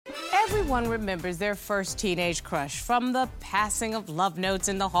Everyone remembers their first teenage crush, from the passing of love notes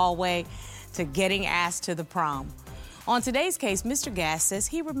in the hallway to getting asked to the prom. On today's case, Mr. Gast says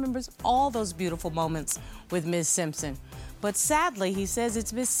he remembers all those beautiful moments with Ms. Simpson. But sadly, he says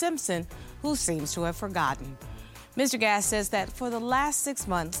it's Ms. Simpson who seems to have forgotten. Mr. Gast says that for the last 6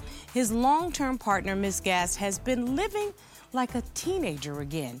 months, his long-term partner, Ms. Gast, has been living like a teenager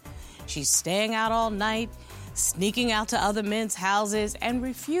again. She's staying out all night, sneaking out to other men's houses, and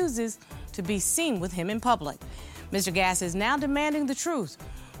refuses to be seen with him in public. Mr. Gast is now demanding the truth.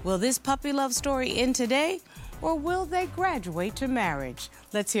 Will this puppy love story end today, or will they graduate to marriage?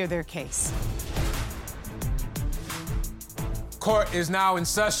 Let's hear their case. Court is now in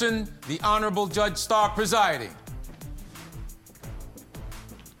session. The Honorable Judge Stark presiding.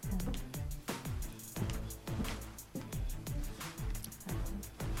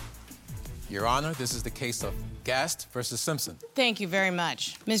 Your Honor, this is the case of Gast versus Simpson. Thank you very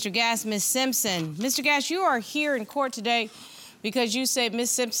much. Mr. Gast, Ms. Simpson. Mr. Gast, you are here in court today because you say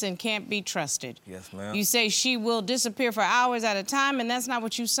Ms. Simpson can't be trusted. Yes, ma'am. You say she will disappear for hours at a time, and that's not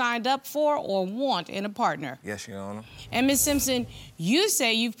what you signed up for or want in a partner. Yes, Your Honor. And Ms. Simpson, you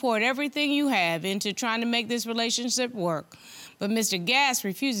say you've poured everything you have into trying to make this relationship work, but Mr. Gast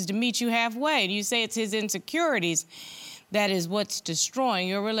refuses to meet you halfway, and you say it's his insecurities that is what's destroying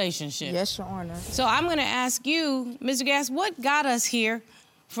your relationship. Yes, Your Honor. So I'm gonna ask you, Mr. Gast, what got us here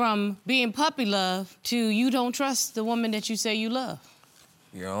from being puppy love to you don't trust the woman that you say you love?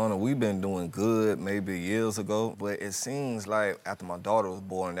 Your Honor, we've been doing good maybe years ago, but it seems like after my daughter was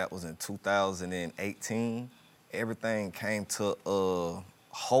born, that was in 2018, everything came to a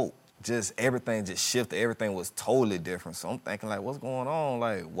halt. Just everything just shifted. Everything was totally different. So I'm thinking, like, what's going on?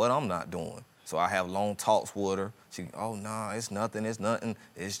 Like, what I'm not doing? So I have long talks with her. She, oh, nah, it's nothing.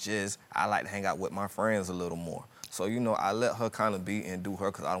 It's just, I like to hang out with my friends a little more. So, you know, I let her kind of be and do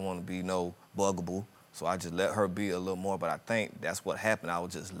her because I don't want to be no bugaboo. So I just let her be a little more. But I think that's what happened. I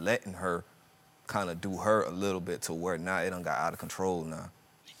was just letting her kind of do her a little bit to where now it done got out of control now.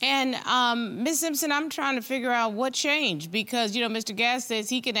 And Ms. Simpson, I'm trying to figure out what changed because, you know, Mr. Gast says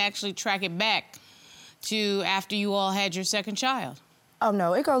he can actually track it back to after you all had your second child. Oh,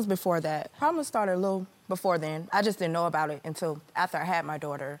 no, it goes before that. Problem started a little before then. I just didn't know about it until after I had my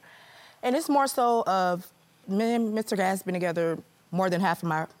daughter. And it's more so of me and Mr. Gast been together more than half of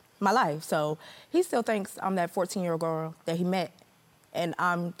my life. So he still thinks I'm that 14-year-old girl that he met. And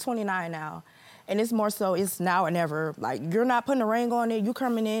I'm 29 now. And it's more so, it's now or never. Like, you're not putting a ring on it. You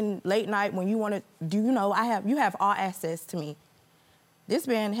coming in late night when you want to, you know, you have all access to me. This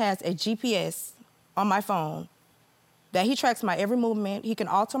man has a GPS on my phone that he tracks my every movement. He can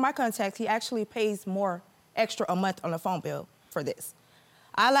alter my contacts. He actually pays more extra a month on the phone bill for this.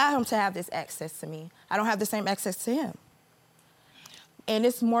 I allow him to have this access to me. I don't have the same access to him. And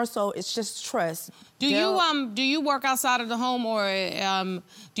it's more so, it's just trust. Do you work outside of the home, or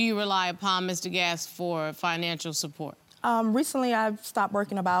do you rely upon Mr. Gast for financial support? Recently, I've stopped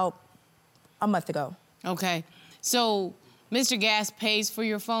working about a month ago. Okay. So Mr. Gast pays for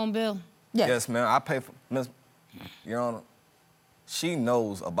your phone bill? Yes. Yes, ma'am. I pay for, Your Honor, she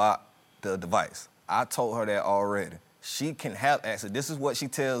knows about the device. I told her that already. She can have access. This is what she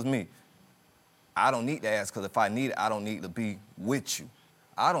tells me. I don't need to ask, because if I need it, I don't need to be with you.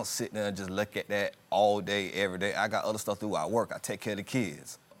 I don't sit there and just look at that all day, every day. I got other stuff to do at work. I take care of the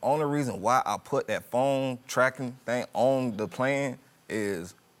kids. Only reason why I put that phone tracking thing on the plan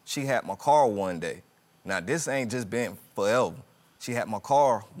is she had my car one day. Now, this ain't just been forever. She had my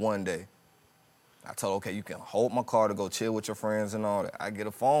car one day. I told her, okay, you can hold my car to go chill with your friends and all that. I get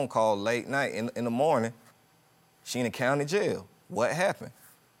a phone call late night in the morning. She in the county jail. What happened?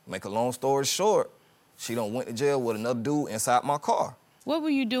 Make a long story short, she done went to jail with another dude inside my car. What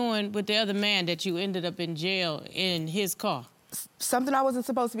were you doing with the other man that you ended up in jail in his car? Something I wasn't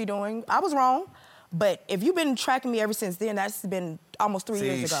supposed to be doing. I was wrong. But if you've been tracking me ever since then, that's been almost 3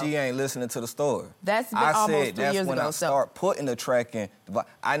 years ago. See, she ain't listening to the story. That's been almost 3 years ago. That's when I start putting the tracking device.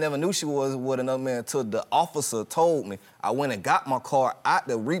 I never knew she was with another man until the officer told me. I went and got my car out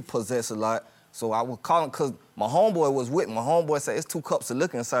the repossessor lot. So I was calling because my homeboy was with me. My homeboy said, it's 2 cups of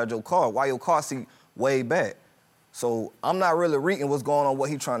liquor inside your car. Why your car seat way back? So I'm not really reading what's going on, what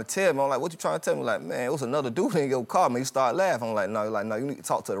he trying to tell me. I'm like, what you trying to tell me? Like, man, it was another dude in your car. Man, he started laughing. I'm like, no, you need to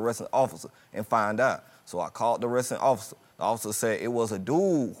talk to the arresting officer and find out. So I called the arresting officer. The officer said it was a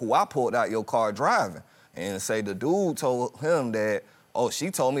dude who I pulled out your car driving. And say the dude told him that, oh, she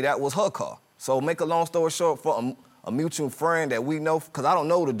told me that was her car. So make a long story short, for a mutual friend that we know, because I don't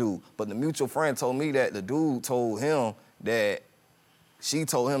know the dude, but the mutual friend told me that the dude told him that she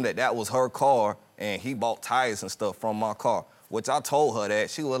told him that that was her car and he bought tires and stuff from my car. which I told her that.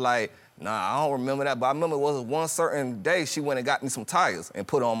 She was like, nah, I don't remember that, but I remember it was one certain day she went and got me some tires and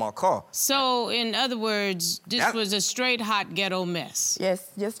put it on my car. So, in other words, this was a straight hot ghetto mess. Yes,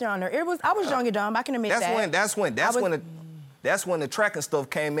 Your Honor. I was young and dumb. I can admit that. That's when the tracking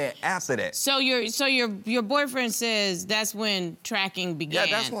stuff came in after that. So your boyfriend says that's when tracking began.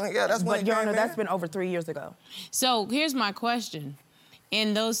 That's when. But Your Honor, that's been over 3 years ago. So here's my question.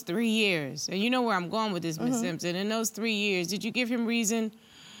 In those 3 years, and you know where I'm going with this, Ms. Simpson, in those 3 years, did you give him reason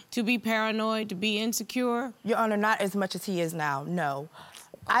to be paranoid, to be insecure? Your Honor, not as much as he is now, no.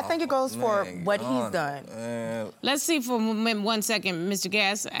 I think it goes for what he's done. Let's see for 1 second, Mr.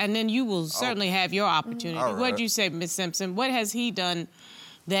 Gast, and then you will certainly have your opportunity. Right. What'd you say, Ms. Simpson? What has he done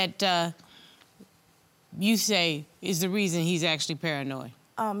that you say is the reason he's actually paranoid?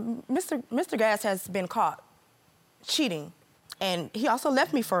 Mr. Gast has been caught cheating, and he also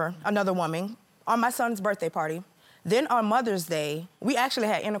left me for another woman on my son's birthday party. Then on Mother's Day, we actually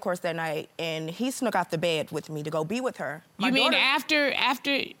had intercourse that night, and he snuck out the bed with me to go be with her. You mean after,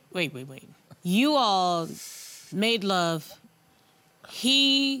 wait. You all made love.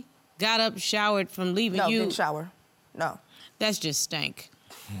 He got up, showered from leaving you. No, didn't shower. No. That's just stank.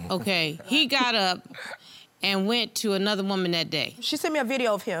 Okay, he got up and went to another woman that day. She sent me a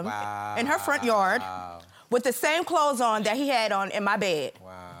video of him in her front yard with the same clothes on that he had on in my bed.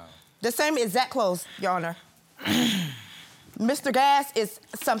 Wow. The same exact clothes, Your Honor. Mr. Gast is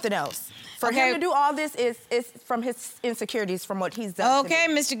something else. For him to do all this is from his insecurities, from what he's done. Okay,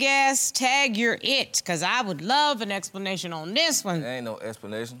 Mr. Gast, tag your it, because I would love an explanation on this one. There ain't no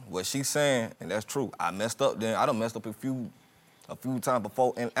explanation. What she's saying, and that's true, I messed up then. I done messed up a few times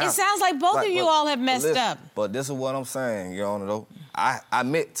before and after. It sounds like both of you all have messed up. But this is what I'm saying, Your Honor, though. I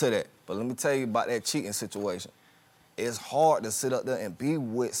admit to that. But let me tell you about that cheating situation. It's hard to sit up there and be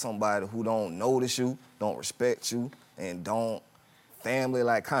with somebody who don't notice you, don't respect you, and don't family,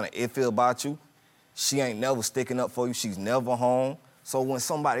 like, kind of iffy about you. She ain't never sticking up for you. She's never home. So when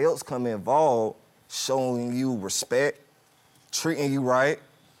somebody else come involved, showing you respect, treating you right,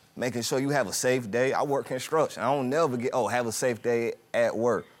 making sure you have a safe day. I work construction. I don't never get, have a safe day at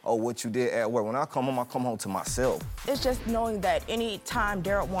work. Oh, what you did at work. When I come home to myself. It's just knowing that any time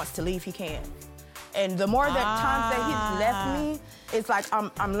Darrell wants to leave, he can. And the more that times that he's left me, it's like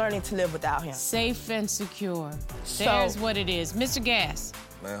I'm learning to live without him. Safe and secure. There's what it is. Mr. Gast.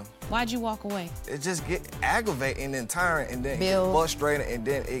 Ma'am. Why'd you walk away? It just get aggravating and tiring, and then get frustrating, and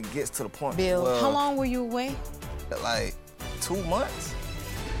then it gets to the point. Well, how long were you away? Like 2 months.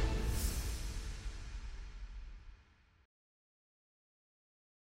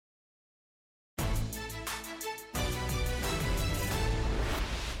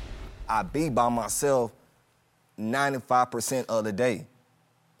 I be by myself 95% of the day.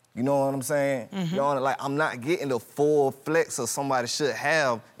 You know what I'm saying? You know, like, I'm not getting the full flex of somebody should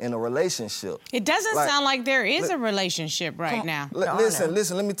have in a relationship. It doesn't sound like there is a relationship right now.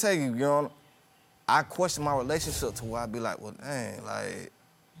 Listen, let me tell you, Your Honor, I question my relationship to where I be like, well, dang, like,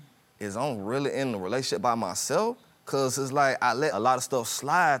 is I'm really in a relationship by myself? Because it's like I let a lot of stuff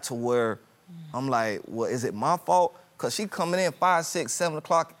slide to where I'm like, well, is it my fault? Because she coming in 5, 6, 7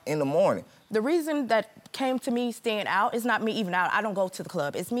 o'clock in the morning. The reason that came to me staying out is not me even out. I don't go to the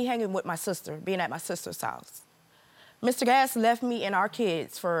club. It's me hanging with my sister, being at my sister's house. Mr. Gast left me and our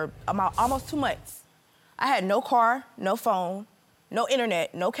kids for about almost 2 months. I had no car, no phone, no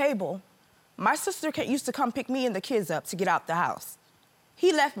internet, no cable. My sister used to come pick me and the kids up to get out the house.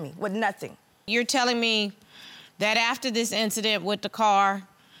 He left me with nothing. You're telling me that after this incident with the car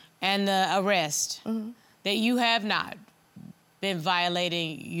and the arrest, that you have not been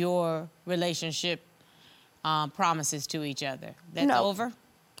violating your relationship promises to each other? That's over?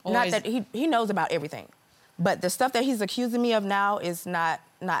 Or not that he knows about everything. But the stuff that he's accusing me of now is not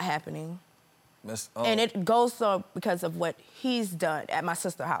happening. And it goes because of what he's done at my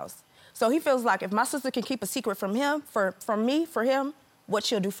sister's house. So he feels like if my sister can keep a secret from him, from me, for him, what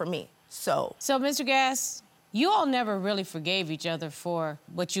she'll do for me. So Mr. Gast, you all never really forgave each other for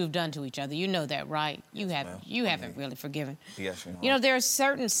what you've done to each other. You know that, right? You haven't really forgiven. Yes, you know, there are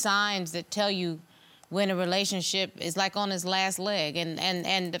certain signs that tell you when a relationship is like on its last leg.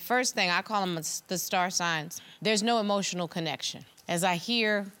 And the first thing, I call them the star signs. There's no emotional connection. As I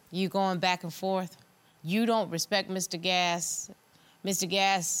hear you going back and forth, you don't respect Mr. Gast. Mr.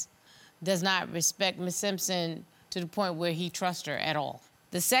 Gast does not respect Ms. Simpson to the point where he trusts her at all.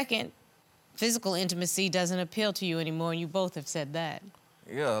 The second, physical intimacy doesn't appeal to you anymore, and you both have said that.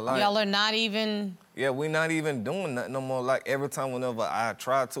 Yeah, like... Y'all are not even... Yeah, we're not even doing that no more. Like, every time whenever I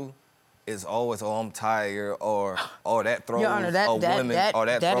try to, it's always, oh, I'm tired, or that throws Your Honor, a woman, or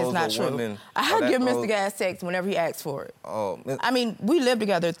that throws is not a true. woman. I give Mr. Gast text whenever he asks for it. Oh, I mean, we live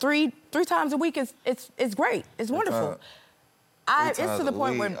together three times a week. It's great. It's wonderful. It's to the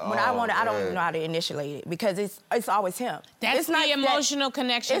point when I want it, I don't even know how to initiate it because it's always him. That's the emotional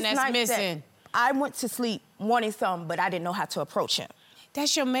connection that's missing. I went to sleep wanting something, but I didn't know how to approach him.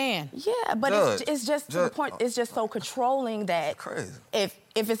 That's your man. Yeah, but it's just to the point. It's just so controlling that crazy. If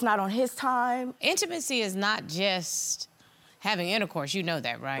it's not on his time. Intimacy is not just having intercourse. You know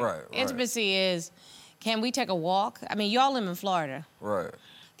that, right? Right. Intimacy is, can we take a walk? I mean, y'all live in Florida. Right.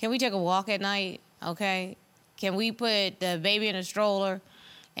 Can we take a walk at night? Okay. Can we put the baby in a stroller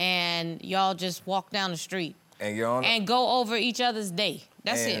and y'all just walk down the street? And Your Honor, and go over each other's day.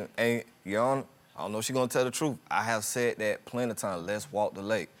 That's it. And Your Honor, I don't know if she's gonna tell the truth. I have said that plenty of times. Let's walk the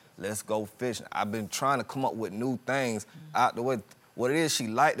lake. Let's go fishing. I've been trying to come up with new things out the way. What it is, she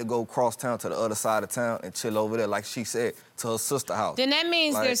like to go cross town to the other side of town and chill over there, like she said, to her sister's house. Then that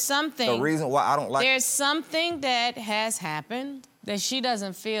means like, there's something. The reason why I don't like. There's something that has happened that she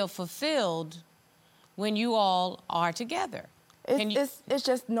doesn't feel fulfilled when you all are together. It's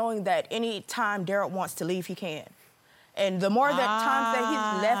just knowing that any time Darrell wants to leave, he can. And the more that times that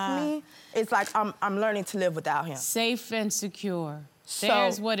he's left me, it's like I'm learning to live without him. Safe and secure.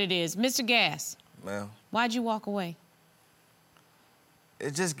 There's what it is. Mr. Gast. Ma'am. Why'd you walk away?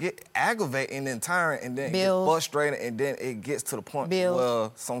 It just get aggravating and tiring, and then it Bills. gets frustrating, and then it gets to the point Bills.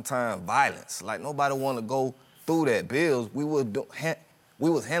 where sometimes violence. Like nobody want to go through that. Bills. We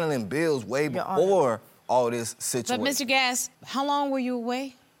was handling bills way before all this situation. But Mr. Gast, how long were you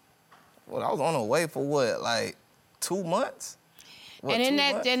away? Well, I was on the way for what, like 2 months? What, and in 2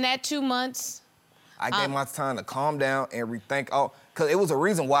 that months? in that 2 months, I gave my time to calm down and rethink all, because it was a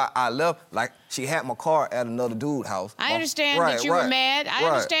reason why I left. Like, she had my car at another dude's house. I understand that you were mad. I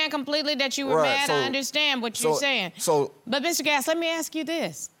understand completely that you were mad. I understand what you're saying. But Mr. Gast, let me ask you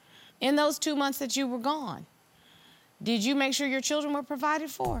this. In those 2 months that you were gone, did you make sure your children were provided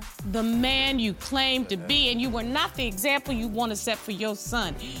for? The man you claimed to be, and you were not the example you want to set for your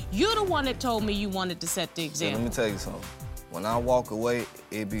son. You're the one that told me you wanted to set the example. Let me tell you something. When I walk away,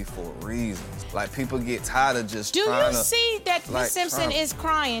 it be for reasons. Like, people get tired of just trying to... Do you see that Miss Simpson is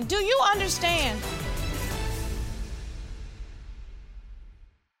crying? Do you understand?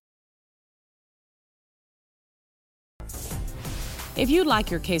 If you'd like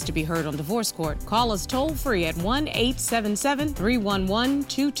your case to be heard on divorce court, call us toll-free at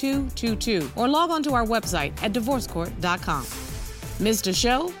 1-877-311-2222 or log on to our website at divorcecourt.com. Missed a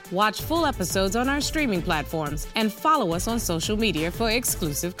show? Watch full episodes on our streaming platforms and follow us on social media for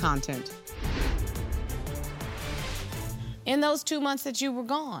exclusive content. In those 2 months that you were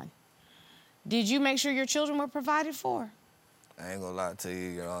gone, did you make sure your children were provided for? I ain't gonna lie to you,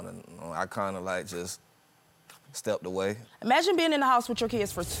 Your Honor. I kind of like just stepped away. Imagine being in the house with your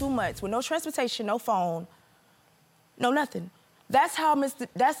kids for 2 months with no transportation, no phone, no nothing. That's how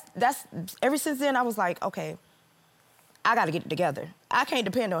that's ever since then I was like, okay, I gotta get it together. I can't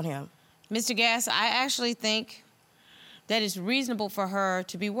depend on him. Mr. Gast, I actually think that it's reasonable for her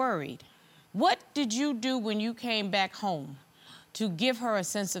to be worried. What did you do when you came back home to give her a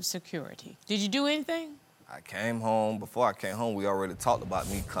sense of security? Did you do anything? I came home. Before I came home, we already talked about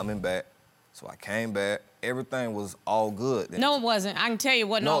me coming back. So I came back. Everything was all good. No, it wasn't. I can tell you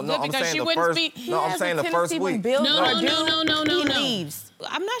what good because she wouldn't speak. No, I'm saying the first week. No. He leaves.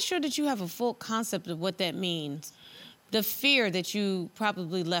 I'm not sure that you have a full concept of what that means. The fear that you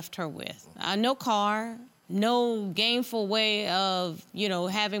probably left her with. No car, no gainful way of,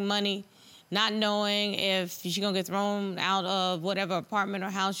 having money, not knowing if she's gonna get thrown out of whatever apartment or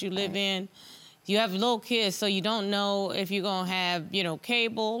house you live in. You have little kids, so you don't know if you're gonna have,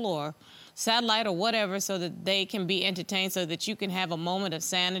 cable or satellite or whatever so that they can be entertained, so that you can have a moment of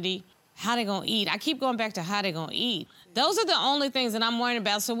sanity. How they gonna eat? I keep going back to how they gonna eat. Those are the only things that I'm worried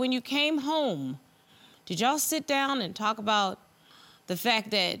about. So when you came home, did y'all sit down and talk about the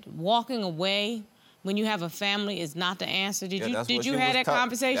fact that walking away when you have a family is not the answer? Did you have that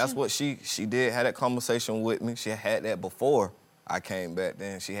conversation? That's what she did have that conversation with me. She had that before I came back.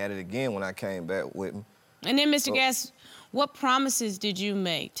 Then she had it again when I came back with me. And then, Mr. Gast, what promises did you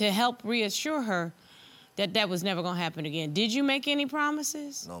make to help reassure her that that was never going to happen again? Did you make any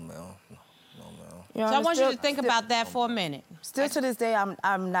promises? No, ma'am. So I want you to think about that for a minute. Still to this day,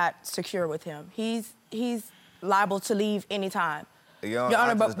 I'm not secure with him. He's liable to leave anytime. Your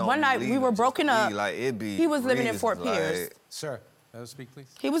Honor, but one night we were broken up. He was living in Fort Pierce. Sir, let us speak, please.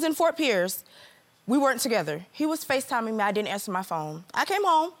 He was in Fort Pierce. We weren't together. He was FaceTiming me. I didn't answer my phone. I came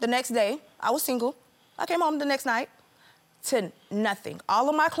home the next day. I was single. I came home the next night. to nothing. All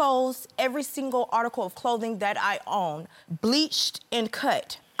of my clothes, every single article of clothing that I own, bleached and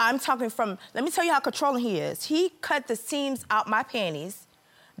cut. I'm talking from, let me tell you how controlling he is. He cut the seams out my panties,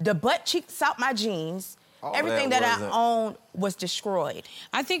 the butt cheeks out my jeans. Everything that I owned was destroyed.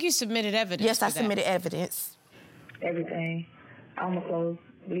 I think you submitted evidence. Yes, I submitted evidence. Everything. All my clothes,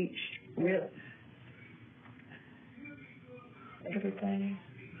 bleached, ripped. Everything.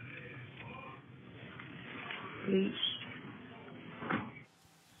 Bleached.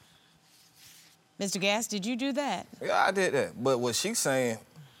 Mr. Gast, did you do that? Yeah, I did that. But what she's saying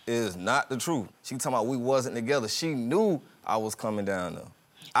is not the truth. She talking about we wasn't together. She knew I was coming down there.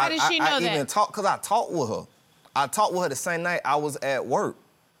 How did she know that? I even talked, because I talked with her. I talked with her the same night I was at work.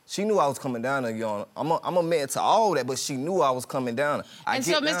 She knew I was coming down there, Your Honor. I'm admitted to all that, but she knew I was coming down there. And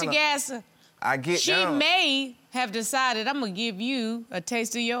so, Mr. Gast, she may have decided, I'm going to give you a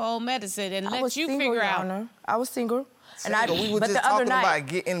taste of your own medicine and let you figure out. Honor. I was single. We were just talking about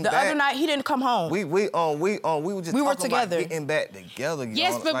getting back. The other night, he didn't come home. We were just talking about getting back together.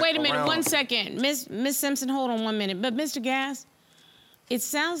 Yes, but wait a minute, 1 second. Miss Simpson, hold on 1 minute. But Mr. Gast, it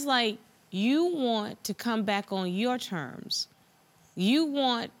sounds like you want to come back on your terms. You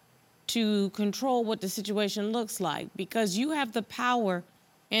want to control what the situation looks like because you have the power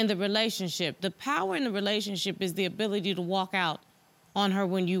in the relationship. The power in the relationship is the ability to walk out on her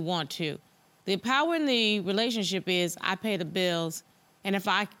when you want to. The power in the relationship is I pay the bills, and if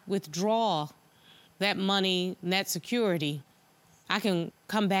I withdraw that money and that security, I can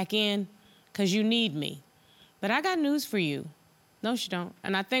come back in because you need me. But I got news for you. No, she don't.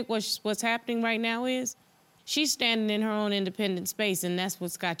 And I think what's happening right now is she's standing in her own independent space, and that's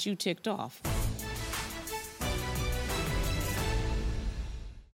what's got you ticked off.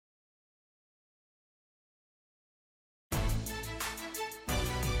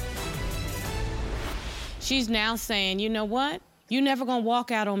 She's now saying, you know what? You're never gonna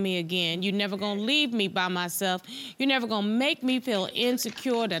walk out on me again. You're never gonna leave me by myself. You're never gonna make me feel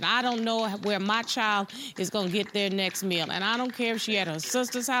insecure that I don't know where my child is gonna get their next meal. And I don't care if she at her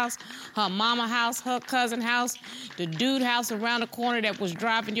sister's house, her mama house, her cousin house, the dude house around the corner that was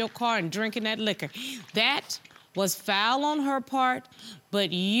driving your car and drinking that liquor. That was foul on her part,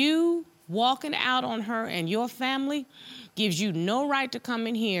 but you walking out on her and your family gives you no right to come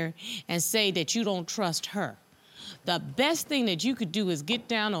in here and say that you don't trust her. The best thing that you could do is get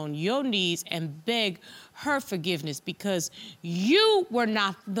down on your knees and beg her forgiveness because you were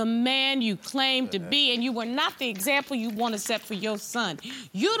not the man you claimed to be and you were not the example you want to set for your son.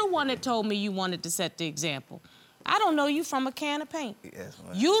 You're the one that told me you wanted to set the example. I don't know you from a can of paint. Yes,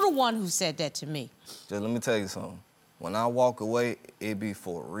 ma'am. You're the one who said that to me. Just let me tell you something. When I walk away, it be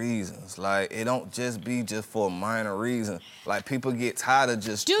for reasons. Like, it don't just be just for a minor reason. Like, people get tired of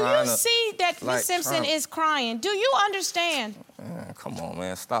just trying to... Do you see that Miss Simpson is crying? Do you understand? Man, come on,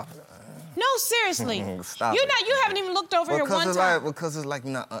 man. Stop it. No, seriously. Stop You it. haven't even looked over here one time. Because it's like,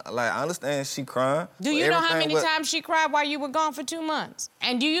 not, like, I understand she crying. Do you know how many times she cried while you were gone for 2 months?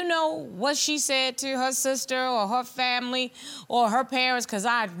 And do you know what she said to her sister or her family or her parents? Because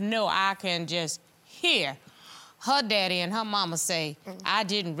I know I can just hear her daddy and her mama say, I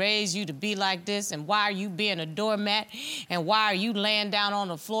didn't raise you to be like this, and why are you being a doormat, and why are you laying down on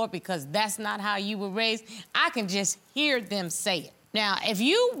the floor because that's not how you were raised. I can just hear them say it. Now, if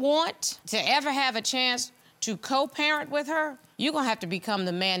you want to ever have a chance to co-parent with her, you're gonna have to become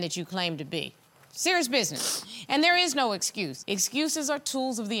the man that you claim to be. Serious business. And there is no excuse. Excuses are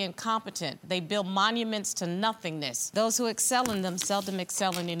tools of the incompetent. They build monuments to nothingness. Those who excel in them seldom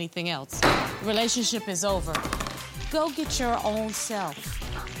excel in anything else. The relationship is over. Go get your own self.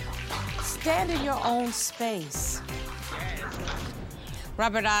 Stand in your own space.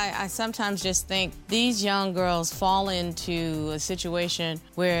 Robert, I sometimes just think these young girls fall into a situation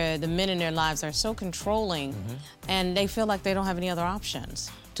where the men in their lives are so controlling and they feel like they don't have any other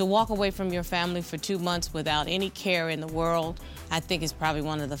options. To walk away from your family for 2 months without any care in the world, I think is probably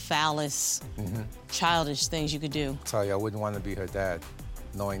one of the foulest, childish things you could do. I tell you, I wouldn't want to be her dad,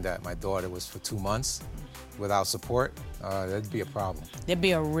 knowing that my daughter was for 2 months without support. That'd be a problem. There'd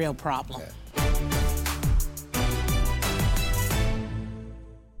be a real problem. Yeah.